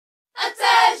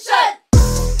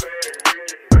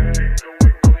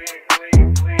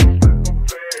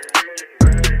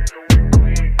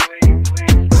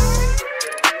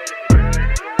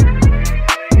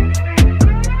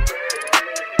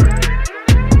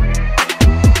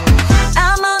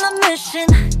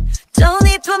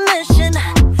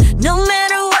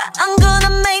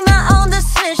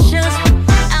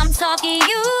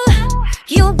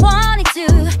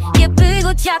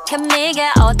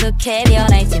캐리어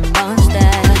라이트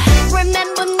monster.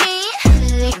 Remember me?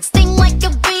 Sting like a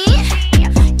bee.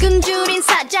 끈줄인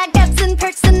사자 같은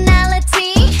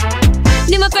personality.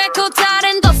 네맘 뺏고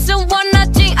다른 것은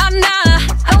원하지 않아.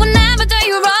 I will never do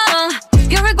you wrong.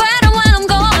 You regret it when I'm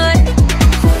gone.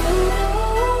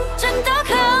 좀 더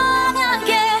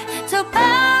강하게 더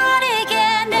빠르게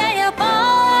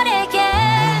내려버리게.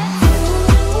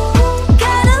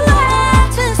 Gotta learn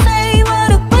to say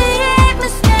what a big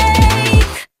mistake.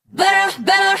 Better,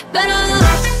 better, better.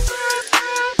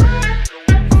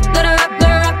 Better up,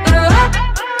 better up, better up.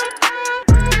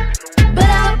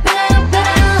 Better, better,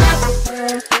 better.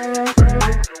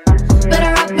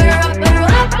 Better up, better up, better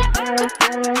up.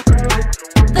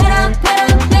 Better,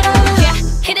 better, better. Yeah,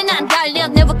 hitting 안 달려,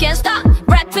 never can stop.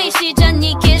 BLACKPINK 시전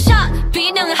이긴 shot.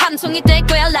 비명은 함성이 될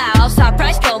거야 loud.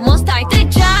 Surprise go monster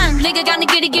뜨잔. 리가 가는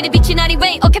길이 빛이 나리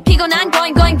way. Okay 피곤한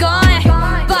going.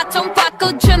 바통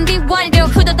바꿔 준비 완료.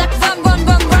 후다닥 run.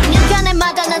 약간의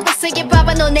마당한 더 세게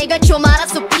봐봐 너 내가 좀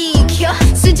알아서 비켜.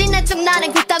 순진한 척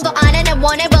나는 그딴 거 안 해. 내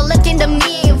원해 well look in the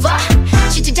mirror.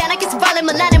 지치잖아 계속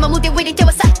발음을 안 해. 무대 위를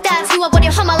태워 싹 다 지워버려.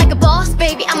 I'm like a boss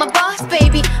baby I'm a boss.